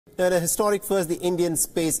Now, in a historic first, the Indian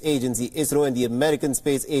Space Agency ISRO and the American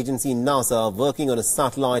Space Agency NASA are working on a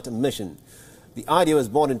satellite mission. The idea was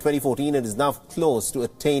born in 2014 and is now close to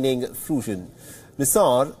attaining fruition.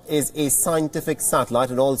 NISAR is a scientific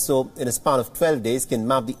satellite and also, in a span of 12 days, can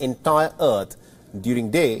map the entire Earth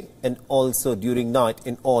during day and also during night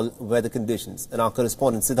in all weather conditions. And our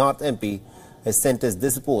correspondent Siddharth MP has sent us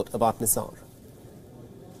this report about NISAR.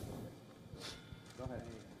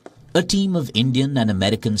 A team of Indian and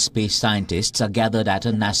American space scientists are gathered at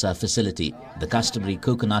a NASA facility. The customary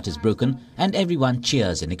coconut is broken and everyone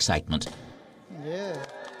cheers in excitement.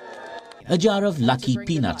 A jar of lucky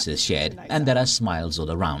peanuts is shared and there are smiles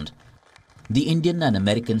all around. The Indian and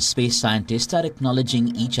American space scientists are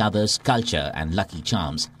acknowledging each other's culture and lucky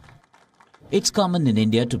charms. It's common in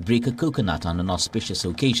India to break a coconut on an auspicious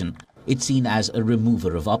occasion. It's seen as a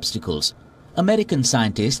remover of obstacles. American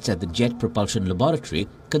scientists at the Jet Propulsion Laboratory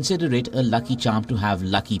consider it a lucky charm to have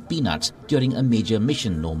lucky peanuts during a major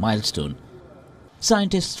mission or milestone.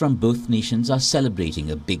 Scientists from both nations are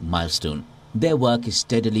celebrating a big milestone. Their work is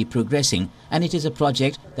steadily progressing and it is a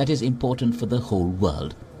project that is important for the whole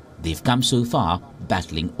world. They've come so far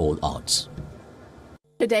battling all odds.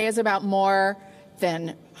 Today is about more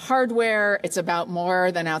than hardware, it's about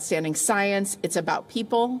more than outstanding science, it's about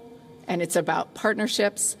people and it's about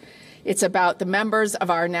partnerships. It's about the members of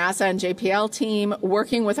our NASA and JPL team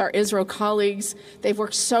working with our ISRO colleagues. They've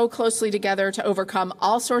worked so closely together to overcome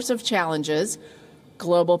all sorts of challenges,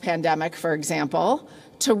 global pandemic, for example,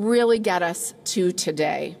 to really get us to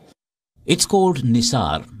today. It's called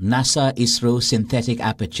NISAR, NASA-ISRO Synthetic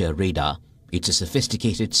Aperture Radar. It's a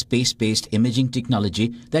sophisticated space-based imaging technology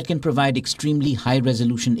that can provide extremely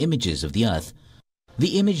high-resolution images of the Earth.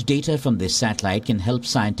 The image data from this satellite can help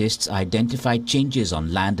scientists identify changes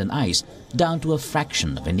on land and ice down to a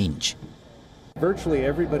fraction of an inch. Virtually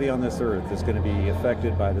everybody on this Earth is going to be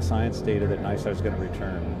affected by the science data that NISAR is going to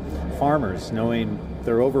return. Farmers, knowing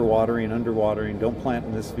they're overwatering, underwatering, don't plant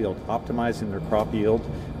in this field, optimizing their crop yield,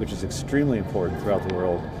 which is extremely important throughout the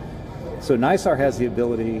world. So NISAR has the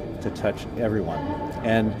ability to touch everyone,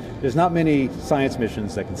 and there's not many science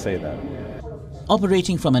missions that can say that.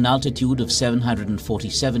 Operating from an altitude of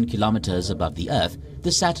 747 kilometers above the Earth,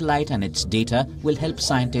 the satellite and its data will help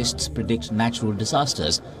scientists predict natural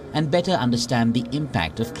disasters and better understand the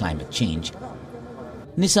impact of climate change.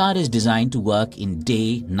 NISAR is designed to work in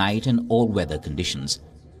day, night and all weather conditions.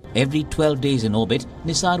 Every 12 days in orbit,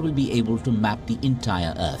 NISAR will be able to map the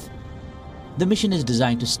entire Earth. The mission is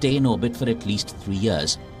designed to stay in orbit for at least 3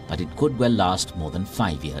 years, but it could well last more than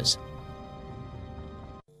 5 years.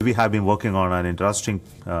 We have been working on an interesting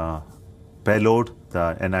payload,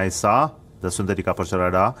 the NISAR, the synthetic aperture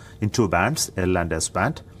radar, in 2 bands, L and S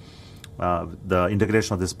band. The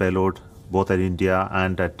integration of this payload, both at India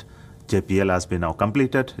and at JPL, has been now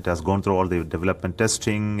completed. It has gone through all the development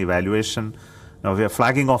testing, evaluation. Now we are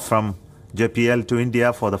flagging off from JPL to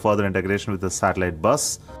India for the further integration with the satellite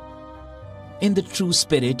bus. In the true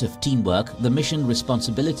spirit of teamwork, the mission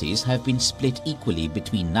responsibilities have been split equally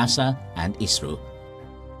between NASA and ISRO.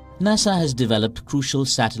 NASA has developed crucial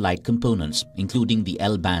satellite components, including the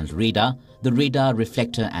L-band radar, the radar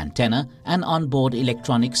reflector antenna, and onboard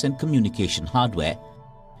electronics and communication hardware.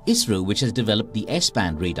 ISRO, which has developed the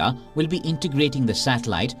S-band radar, will be integrating the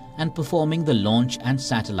satellite and performing the launch and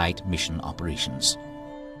satellite mission operations.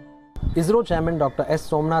 ISRO Chairman Dr. S.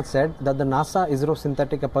 Somnath said that the NASA-ISRO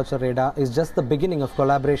Synthetic Aperture Radar is just the beginning of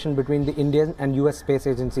collaboration between the Indian and US space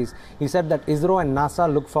agencies. He said that ISRO and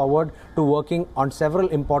NASA look forward to working on several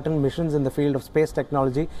important missions in the field of space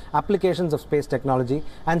technology, applications of space technology,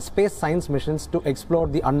 and space science missions to explore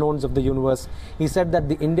the unknowns of the universe. He said that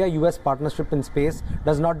the India-US partnership in space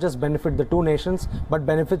does not just benefit the 2 nations, but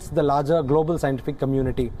benefits the larger global scientific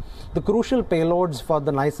community. The crucial payloads for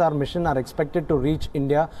the NISAR mission are expected to reach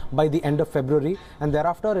India by the end of February, and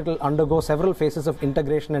thereafter it will undergo several phases of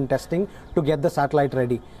integration and testing to get the satellite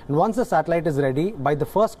ready. And once the satellite is ready, by the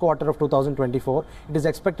first quarter of 2024, it is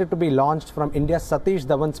expected to be launched from India's Satish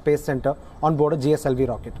Dhawan Space Center on board a GSLV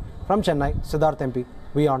rocket. From Chennai, Siddharth MP,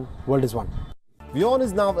 WION World is One. WION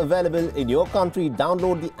is now available in your country.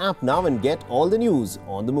 Download the app now and get all the news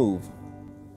on the move.